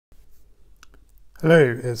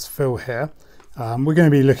Hello, it's Phil here. We're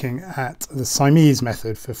going to be looking at the Siamese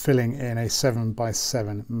method for filling in a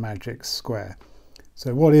 7x7 magic square.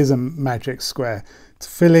 So what is a magic square? To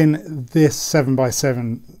fill in this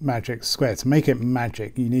 7x7 magic square, to make it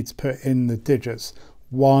magic, you need to put in the digits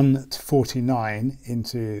 1 to 49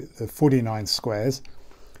 into the 49 squares,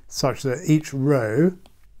 such that each row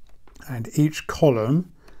and each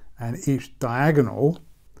column and each diagonal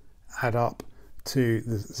add up to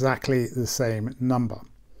exactly the same number.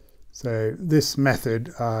 So this method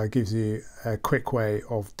gives you a quick way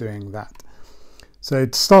of doing that. So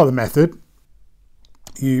to start the method,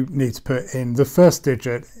 you need to put in the first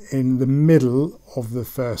digit in the middle of the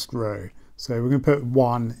first row. So we're going to put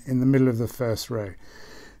 1 in the middle of the first row.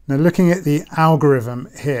 Now looking at the algorithm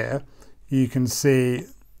here, you can see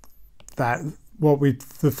that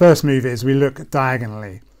the first move is we look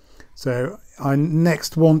diagonally. So I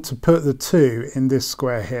next want to put the 2 in this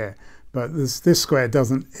square here, but this square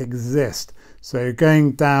doesn't exist. So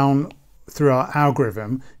going down through our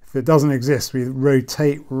algorithm, if it doesn't exist, we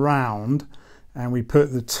rotate round and we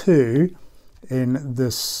put the 2 in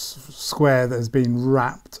this square that has been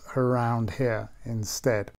wrapped around here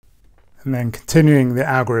instead. And then continuing the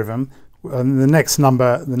algorithm, on the next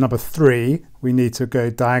number, the number 3, we need to go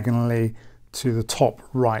diagonally to the top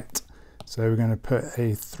right. So we're going to put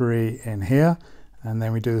a 3 in here, and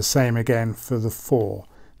then we do the same again for the 4.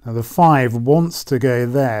 Now the 5 wants to go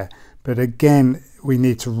there, but again we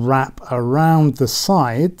need to wrap around the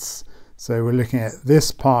sides. So we're looking at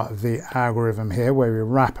this part of the algorithm here where we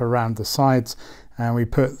wrap around the sides and we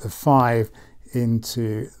put the 5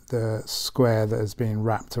 into the square that has been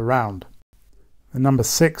wrapped around. The number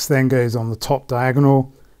 6 then goes on the top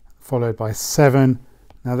diagonal, followed by 7.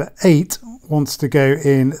 Now the 8 wants to go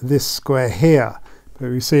in this square here,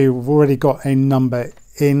 but we see we've already got a number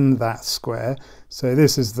in that square. So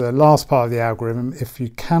this is the last part of the algorithm. If you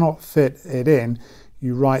cannot fit it in,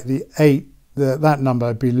 you write the 8, that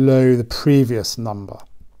number below the previous number.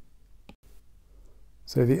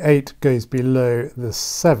 So the 8 goes below the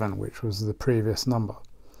 7, which was the previous number.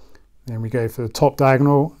 Then we go for the top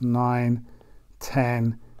diagonal, 9,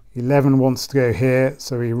 10, 11 wants to go here,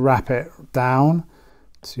 so we wrap it down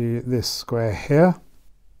to this square here.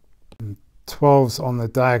 12's on the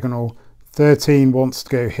diagonal, 13 wants to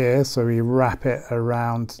go here, so we wrap it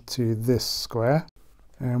around to this square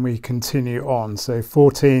and we continue on. So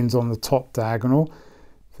 14's on the top diagonal.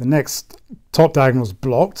 The next top diagonal is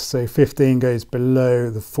blocked, so 15 goes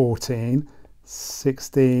below the 14,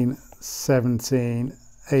 16, 17,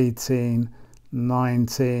 18,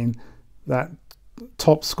 19. That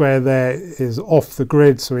top square there is off the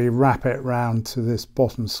grid, so we wrap it round to this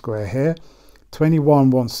bottom square here.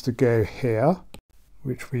 21 wants to go here,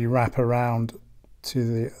 which we wrap around to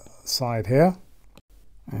the side here,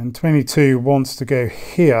 and 22 wants to go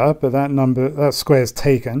here, but that square is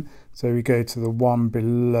taken, so we go to the one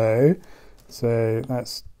below, so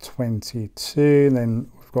that's 22.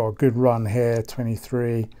 Then we've got a good run here,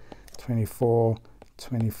 23, 24,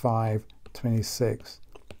 25, 26,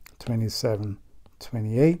 27,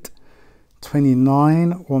 28.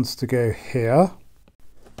 29 wants to go here.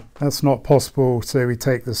 That's not possible, so we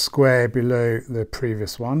take the square below the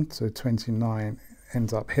previous one, so 29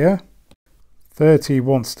 ends up here. 30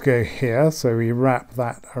 wants to go here, so we wrap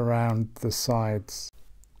that around the sides,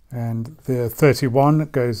 and the 31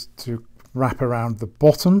 goes to wrap around the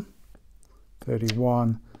bottom.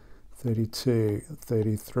 31, 32,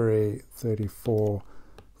 33, 34,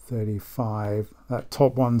 35. That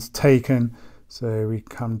top one's taken, so we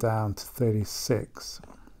come down to 36,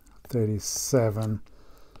 37,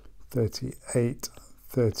 38,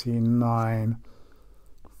 39,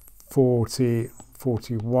 40,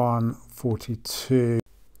 41, 42.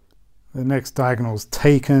 The next diagonal is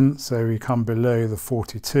taken, so we come below the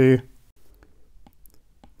 42,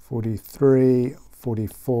 43,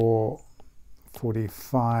 44,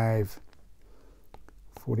 45,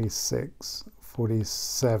 46,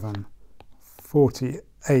 47,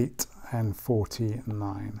 48 and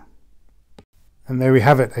 49. And there we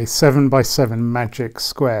have it, a 7x7 magic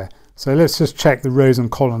square. So let's just check the rows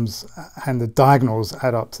and columns and the diagonals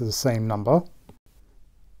add up to the same number.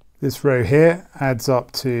 This row here adds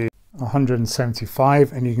up to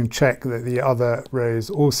 175, and you can check that the other rows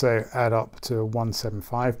also add up to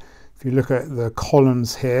 175. If you look at the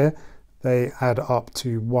columns here, they add up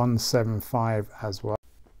to 175 as well.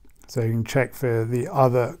 So you can check for the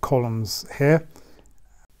other columns here.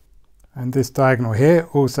 And this diagonal here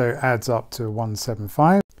also adds up to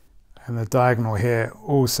 175. And the diagonal here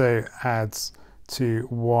also adds to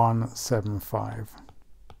 175.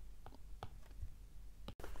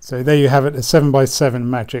 So there you have it, a 7x7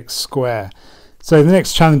 magic square. So the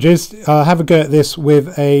next challenge is have a go at this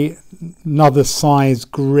with another size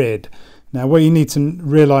grid. Now what you need to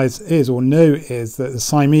realise is, or know, is that the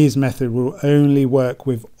Siamese method will only work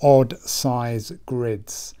with odd size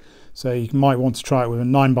grids. So you might want to try it with a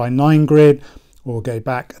 9x9 grid, or go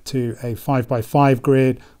back to a 5x5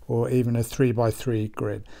 grid, or even a 3x3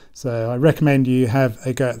 grid. So I recommend you have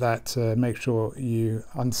a go at that to make sure you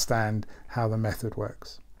understand how the method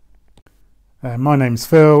works. My name's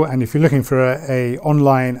Phil, and if you're looking for a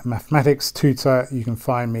online mathematics tutor, you can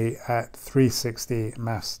find me at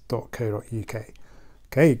 360maths.co.uk.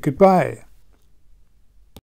 Okay, goodbye.